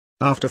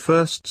after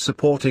first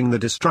supporting the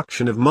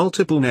destruction of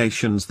multiple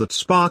nations that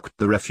sparked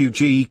the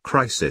refugee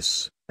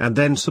crisis, and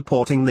then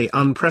supporting the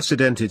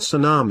unprecedented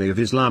tsunami of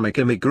Islamic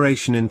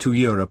immigration into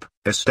Europe,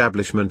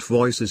 establishment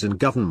voices in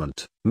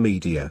government,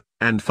 media,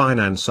 and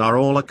finance are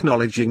all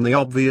acknowledging the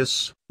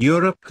obvious: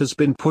 Europe has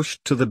been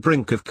pushed to the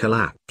brink of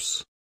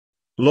collapse.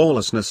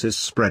 Lawlessness is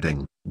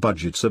spreading,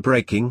 budgets are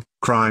breaking,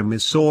 crime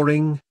is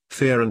soaring,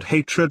 fear and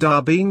hatred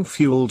are being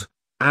fueled,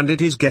 and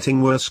it is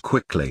getting worse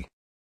quickly.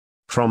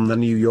 From the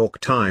New York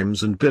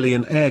Times and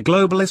billionaire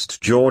globalist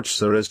George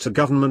Soros to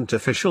government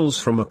officials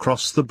from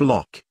across the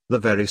bloc, the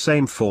very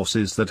same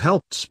forces that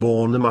helped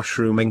spawn the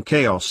mushrooming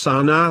chaos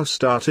are now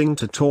starting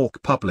to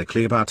talk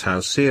publicly about how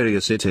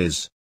serious it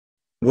is.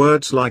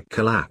 Words like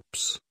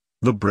collapse,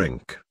 the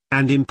brink,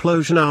 and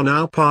implosion are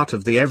now part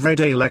of the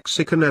everyday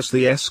lexicon as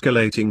the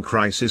escalating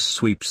crisis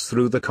sweeps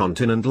through the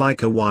continent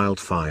like a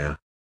wildfire.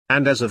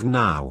 And as of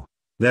now,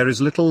 there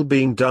is little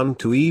being done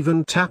to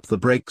even tap the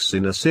brakes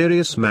in a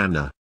serious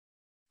manner.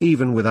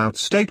 Even without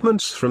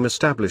statements from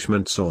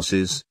establishment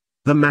sources,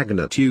 the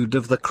magnitude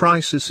of the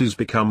crisis is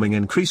becoming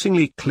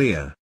increasingly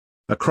clear.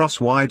 Across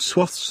wide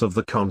swaths of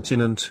the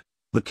continent,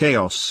 the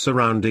chaos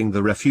surrounding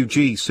the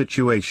refugee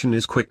situation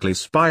is quickly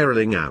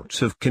spiraling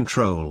out of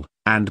control,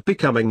 and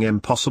becoming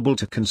impossible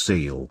to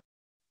conceal.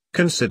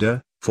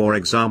 Consider, for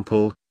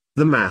example,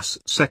 the mass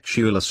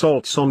sexual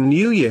assaults on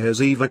New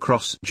Year's Eve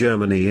across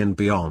Germany and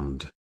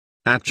beyond.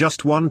 At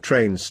just one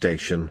train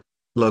station,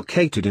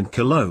 located in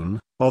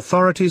Cologne,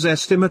 authorities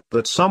estimate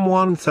that some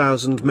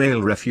 1,000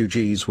 male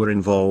refugees were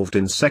involved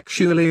in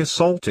sexually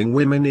assaulting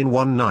women in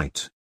one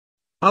night.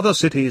 Other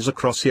cities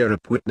across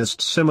Europe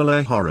witnessed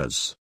similar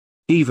horrors.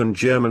 Even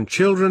German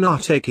children are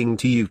taking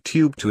to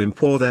YouTube to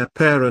implore their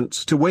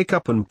parents to wake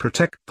up and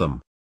protect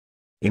them.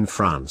 In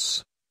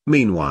France,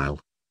 meanwhile,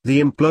 the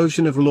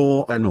implosion of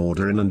law and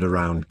order in and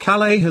around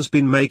Calais has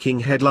been making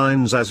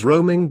headlines as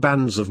roaming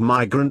bands of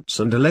migrants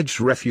and alleged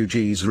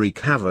refugees wreak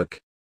havoc.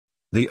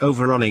 The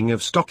overrunning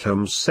of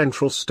Stockholm's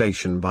central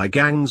station by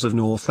gangs of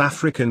North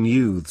African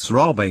youths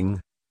robbing,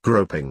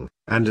 groping,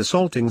 and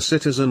assaulting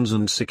citizens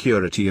and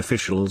security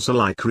officials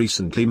alike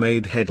recently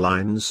made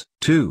headlines,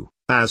 too,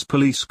 as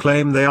police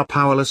claim they are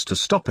powerless to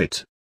stop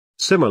it.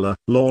 Similar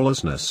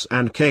lawlessness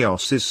and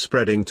chaos is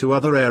spreading to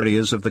other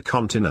areas of the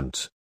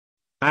continent.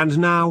 And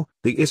now,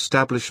 the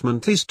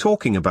establishment is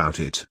talking about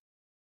it.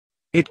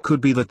 It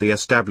could be that the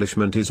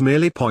establishment is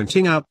merely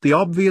pointing out the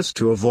obvious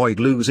to avoid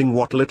losing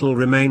what little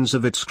remains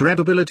of its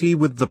credibility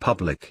with the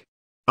public.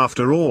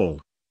 After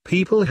all,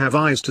 people have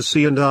eyes to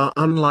see and are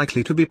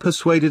unlikely to be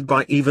persuaded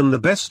by even the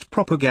best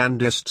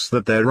propagandists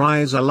that their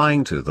eyes are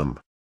lying to them.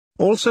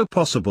 Also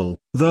possible,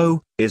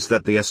 though, is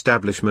that the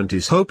establishment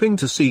is hoping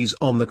to seize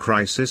on the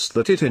crisis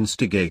that it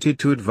instigated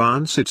to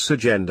advance its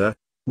agenda,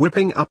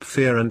 whipping up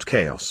fear and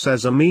chaos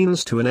as a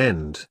means to an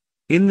end.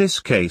 In this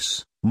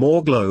case,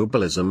 more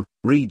globalism,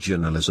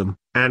 regionalism,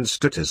 and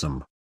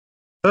statism.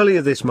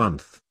 Earlier this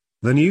month,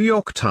 the New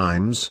York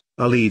Times,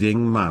 a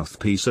leading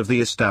mouthpiece of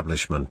the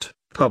establishment,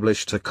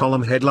 published a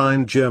column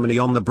headlined "Germany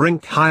on the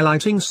Brink,"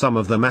 highlighting some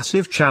of the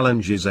massive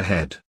challenges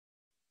ahead.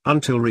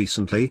 Until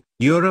recently,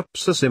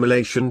 Europe's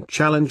assimilation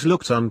challenge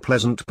looked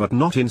unpleasant but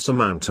not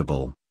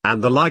insurmountable,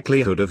 and the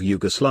likelihood of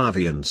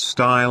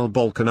Yugoslavian-style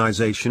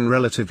balkanization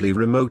relatively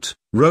remote,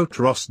 wrote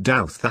Ross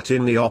Douthat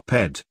in the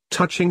op-ed,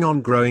 touching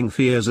on growing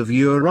fears of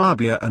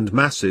Eurabia and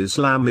mass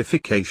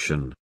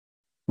Islamification.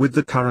 With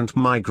the current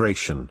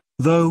migration,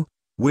 though,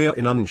 we're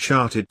in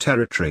uncharted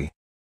territory.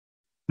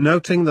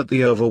 Noting that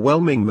the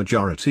overwhelming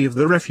majority of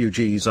the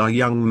refugees are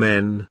young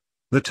men,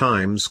 the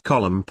Times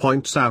column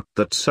points out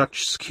that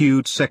such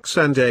skewed sex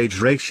and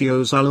age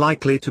ratios are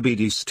likely to be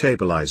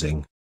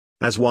destabilizing.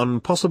 As one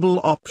possible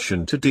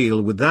option to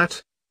deal with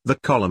that, the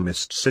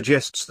columnist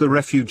suggests the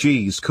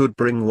refugees could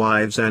bring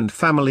wives and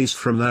families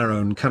from their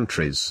own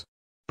countries.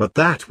 But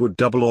that would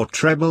double or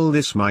treble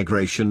this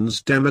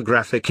migration's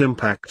demographic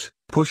impact,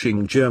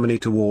 pushing Germany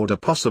toward a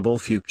possible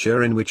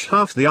future in which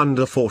half the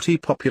under 40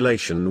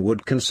 population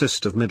would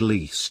consist of Middle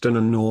Eastern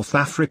and North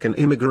African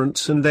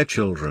immigrants and their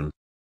children.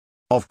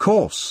 Of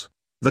course,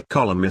 the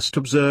columnist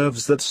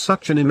observes that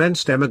such an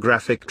immense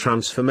demographic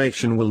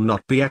transformation will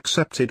not be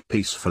accepted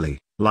peacefully,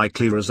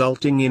 likely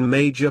resulting in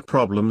major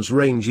problems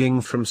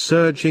ranging from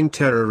surging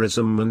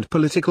terrorism and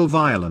political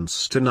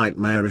violence to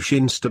nightmarish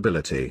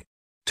instability.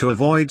 To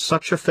avoid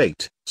such a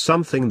fate,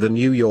 something the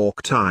New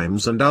York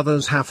Times and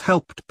others have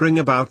helped bring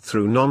about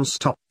through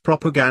non-stop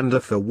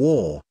propaganda for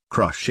war,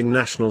 crushing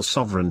national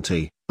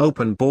sovereignty,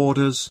 open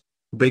borders,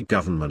 big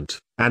government,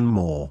 and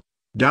more,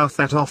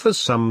 Douthat offers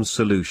some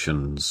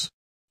solutions.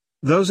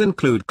 Those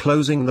include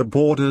closing the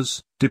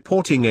borders,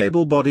 deporting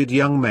able-bodied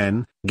young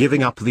men,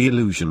 giving up the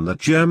illusion that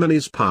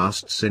Germany's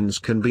past sins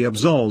can be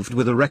absolved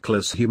with a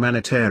reckless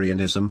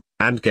humanitarianism,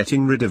 and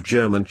getting rid of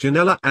German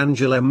Janella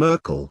Angela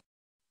Merkel.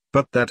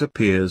 But that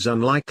appears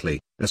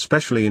unlikely,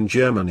 especially in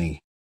Germany.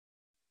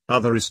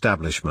 Other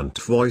establishment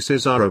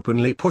voices are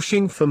openly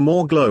pushing for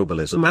more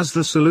globalism as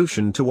the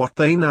solution to what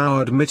they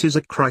now admit is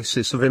a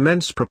crisis of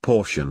immense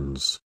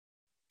proportions.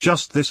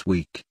 Just this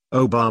week,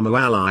 Obama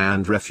ally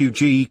and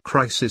refugee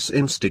crisis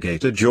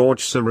instigator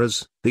George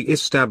Soros, the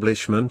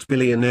establishment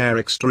billionaire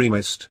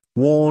extremist,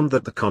 warned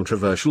that the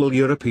controversial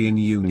European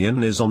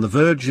Union is on the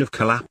verge of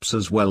collapse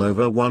as well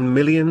over 1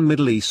 million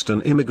Middle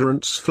Eastern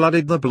immigrants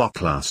flooded the bloc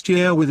last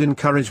year with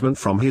encouragement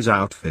from his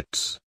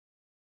outfits.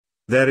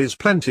 There is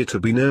plenty to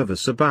be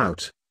nervous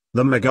about,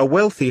 the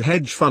mega-wealthy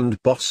hedge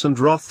fund boss and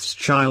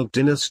Rothschild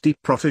dynasty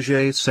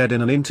protégé said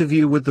in an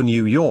interview with the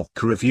New York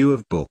Review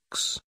of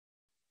Books.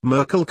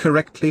 Merkel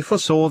correctly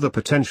foresaw the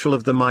potential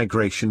of the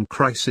migration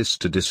crisis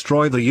to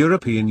destroy the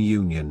European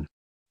Union.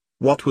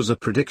 What was a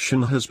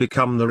prediction has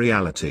become the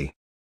reality.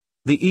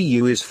 The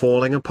EU is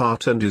falling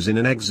apart and is in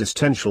an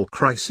existential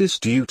crisis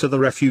due to the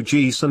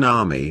refugee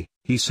tsunami,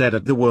 he said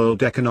at the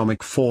World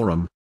Economic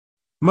Forum.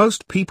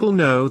 Most people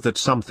know that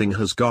something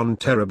has gone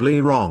terribly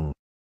wrong.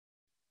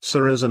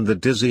 Soros and the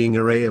dizzying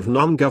array of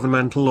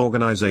non-governmental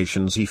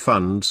organizations he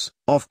funds,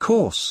 of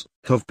course,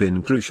 have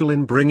been crucial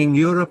in bringing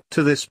Europe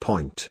to this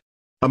point.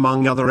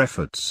 Among other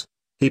efforts,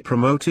 he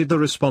promoted the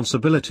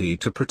responsibility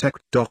to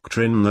protect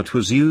doctrine that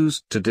was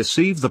used to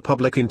deceive the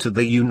public into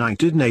the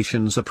United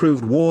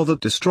Nations-approved war that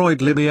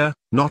destroyed Libya,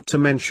 not to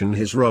mention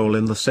his role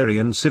in the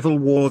Syrian civil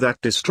war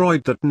that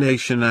destroyed that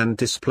nation and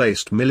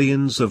displaced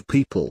millions of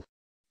people.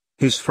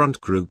 His front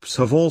groups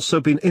have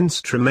also been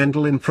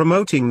instrumental in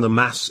promoting the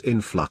mass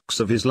influx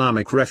of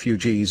Islamic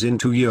refugees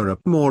into Europe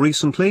more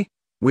recently,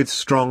 with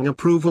strong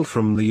approval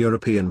from the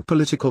European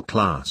political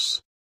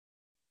class.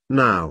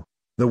 Now,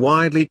 the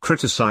widely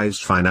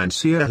criticized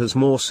financier has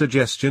more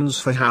suggestions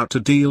for how to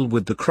deal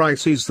with the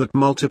crises that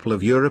multiple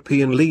of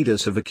European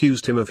leaders have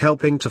accused him of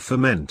helping to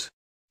foment.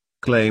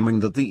 Claiming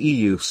that the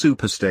EU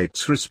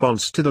superstate's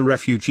response to the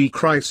refugee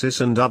crisis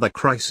and other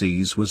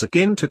crises was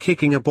akin to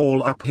kicking a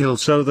ball uphill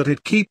so that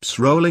it keeps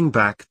rolling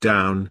back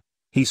down,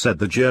 he said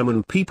the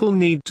German people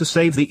need to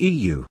save the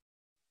EU.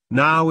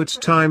 Now it's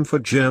time for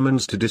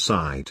Germans to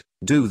decide,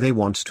 do they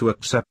want to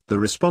accept the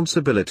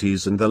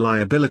responsibilities and the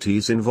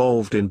liabilities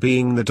involved in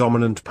being the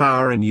dominant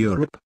power in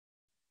Europe?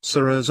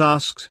 Soros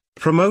asked,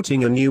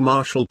 promoting a new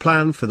Marshall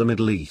Plan for the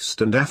Middle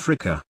East and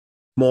Africa.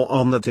 More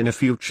on that in a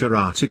future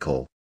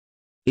article.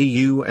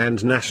 EU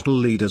and national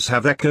leaders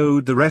have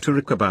echoed the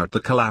rhetoric about the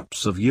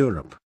collapse of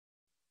Europe.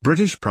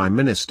 British Prime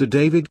Minister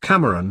David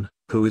Cameron,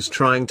 who is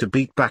trying to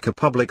beat back a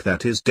public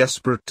that is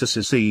desperate to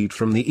secede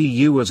from the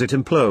EU as it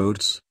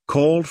implodes,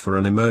 called for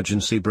an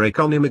emergency brake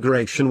on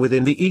immigration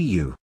within the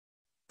EU.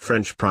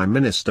 French Prime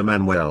Minister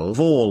Manuel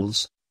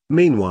Valls,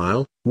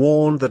 meanwhile,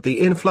 warned that the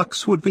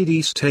influx would be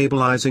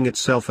destabilizing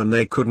itself and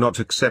they could not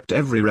accept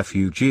every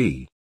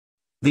refugee.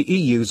 The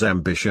EU's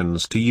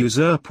ambitions to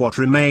usurp what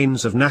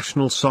remains of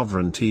national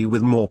sovereignty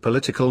with more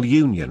political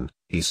union,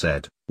 he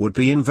said, would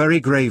be in very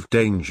grave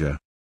danger.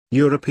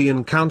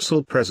 European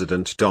Council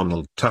President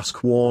Donald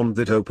Tusk warned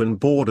that open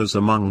borders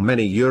among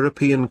many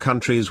European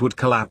countries would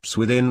collapse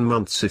within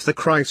months if the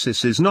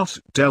crisis is not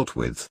dealt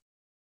with.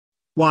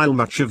 While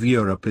much of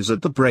Europe is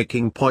at the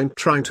breaking point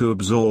trying to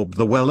absorb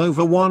the well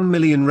over 1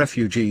 million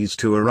refugees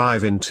to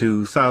arrive in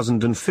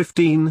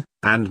 2015,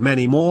 and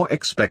many more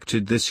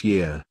expected this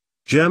year,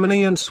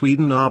 Germany and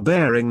Sweden are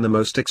bearing the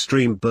most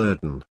extreme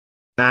burden.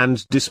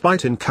 And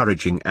despite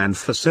encouraging and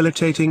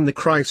facilitating the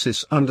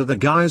crisis under the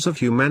guise of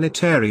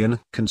humanitarian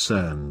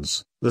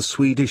concerns, the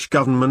Swedish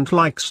government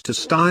likes to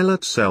style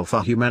itself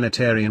a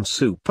humanitarian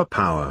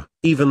superpower.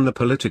 Even the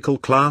political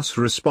class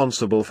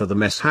responsible for the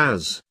mess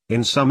has,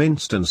 in some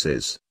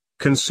instances,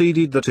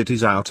 conceded that it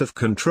is out of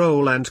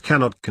control and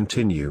cannot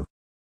continue.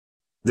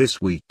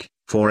 This week,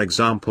 for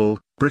example,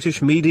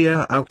 British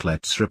media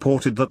outlets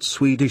reported that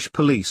Swedish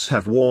police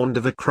have warned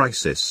of a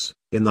crisis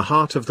in the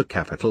heart of the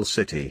capital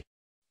city.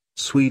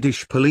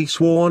 Swedish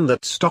police warn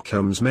that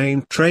Stockholm's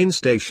main train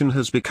station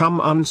has become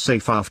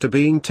unsafe after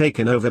being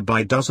taken over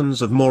by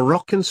dozens of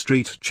Moroccan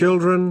street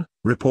children,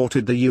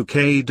 reported the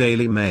UK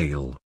Daily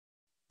Mail.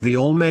 The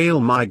all-male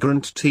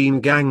migrant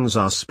teen gangs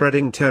are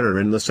spreading terror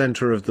in the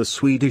centre of the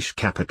Swedish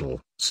capital,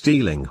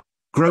 stealing,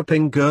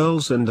 groping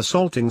girls and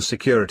assaulting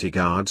security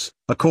guards,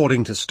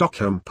 according to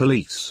Stockholm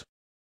police.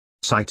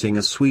 Citing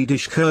a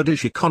Swedish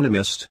Kurdish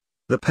economist,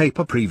 the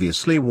paper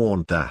previously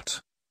warned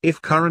that,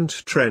 if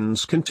current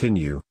trends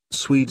continue,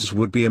 Swedes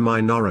would be a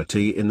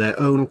minority in their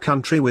own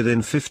country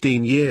within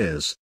 15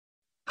 years.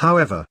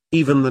 However,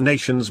 even the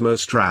nation's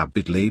most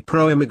rabidly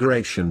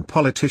pro-immigration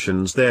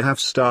politicians there have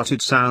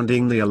started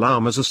sounding the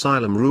alarm as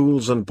asylum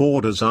rules and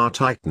borders are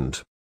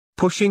tightened.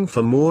 Pushing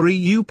for more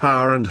EU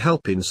power and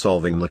help in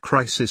solving the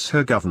crisis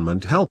her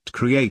government helped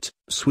create,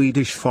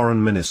 Swedish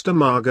Foreign Minister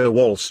Margot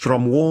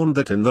Wallström warned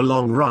that in the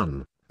long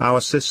run,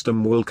 our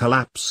system will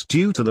collapse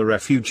due to the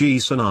refugee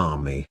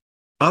tsunami.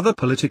 Other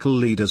political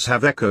leaders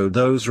have echoed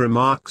those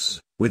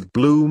remarks, with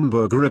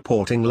Bloomberg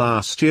reporting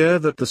last year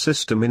that the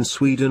system in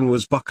Sweden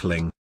was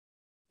buckling.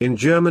 In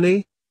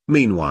Germany,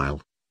 meanwhile,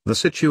 the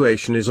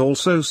situation is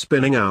also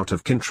spinning out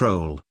of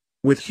control,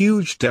 with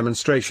huge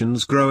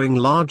demonstrations growing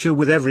larger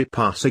with every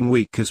passing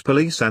week as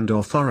police and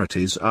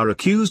authorities are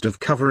accused of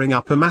covering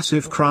up a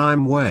massive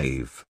crime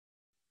wave.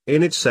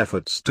 In its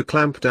efforts to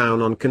clamp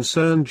down on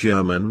concerned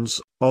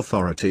Germans,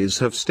 authorities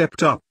have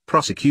stepped up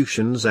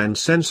prosecutions and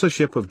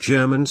censorship of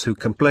Germans who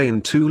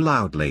complain too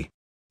loudly.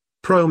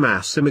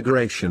 Pro-mass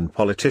immigration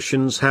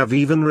politicians have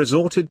even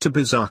resorted to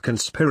bizarre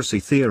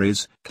conspiracy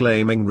theories,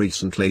 claiming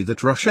recently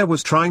that Russia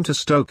was trying to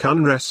stoke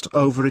unrest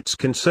over its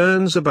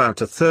concerns about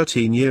a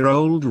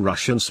 13-year-old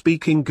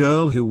Russian-speaking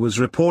girl who was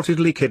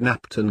reportedly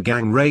kidnapped and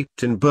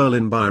gang-raped in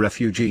Berlin by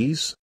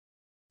refugees.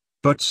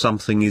 But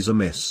something is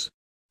amiss.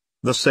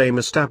 The same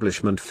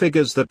establishment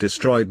figures that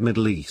destroyed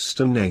Middle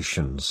Eastern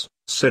nations,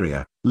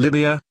 Syria,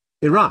 Libya,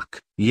 Iraq,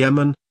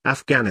 Yemen,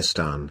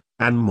 Afghanistan,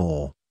 and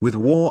more, with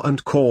war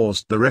and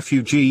caused the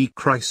refugee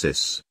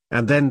crisis,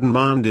 and then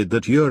demanded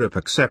that Europe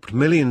accept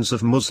millions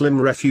of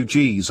Muslim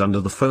refugees under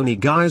the phony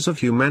guise of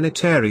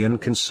humanitarian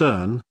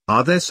concern,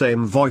 are their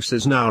same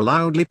voices now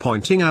loudly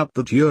pointing out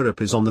that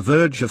Europe is on the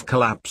verge of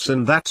collapse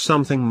and that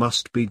something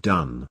must be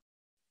done.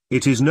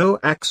 It is no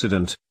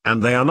accident,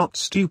 and they are not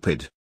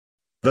stupid.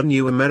 The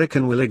New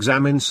American will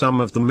examine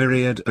some of the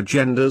myriad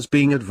agendas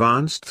being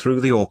advanced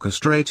through the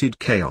orchestrated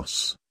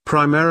chaos,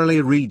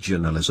 primarily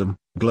regionalism,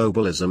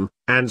 globalism,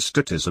 and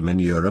statism in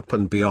Europe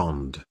and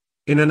beyond,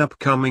 in an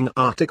upcoming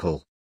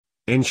article.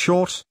 In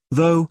short,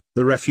 though,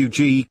 the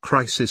refugee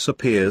crisis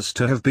appears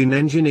to have been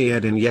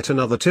engineered in yet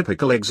another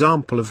typical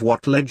example of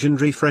what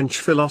legendary French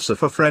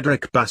philosopher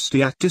Frédéric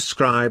Bastiat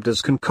described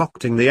as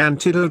concocting the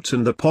antidote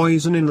and the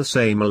poison in the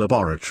same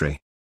laboratory.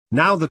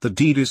 Now that the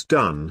deed is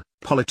done,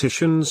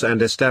 politicians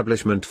and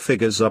establishment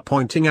figures are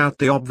pointing out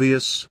the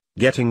obvious,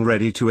 getting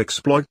ready to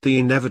exploit the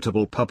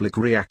inevitable public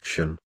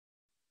reaction.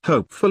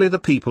 Hopefully the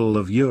people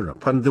of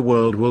Europe and the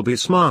world will be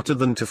smarter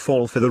than to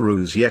fall for the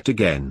ruse yet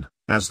again,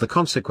 as the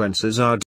consequences are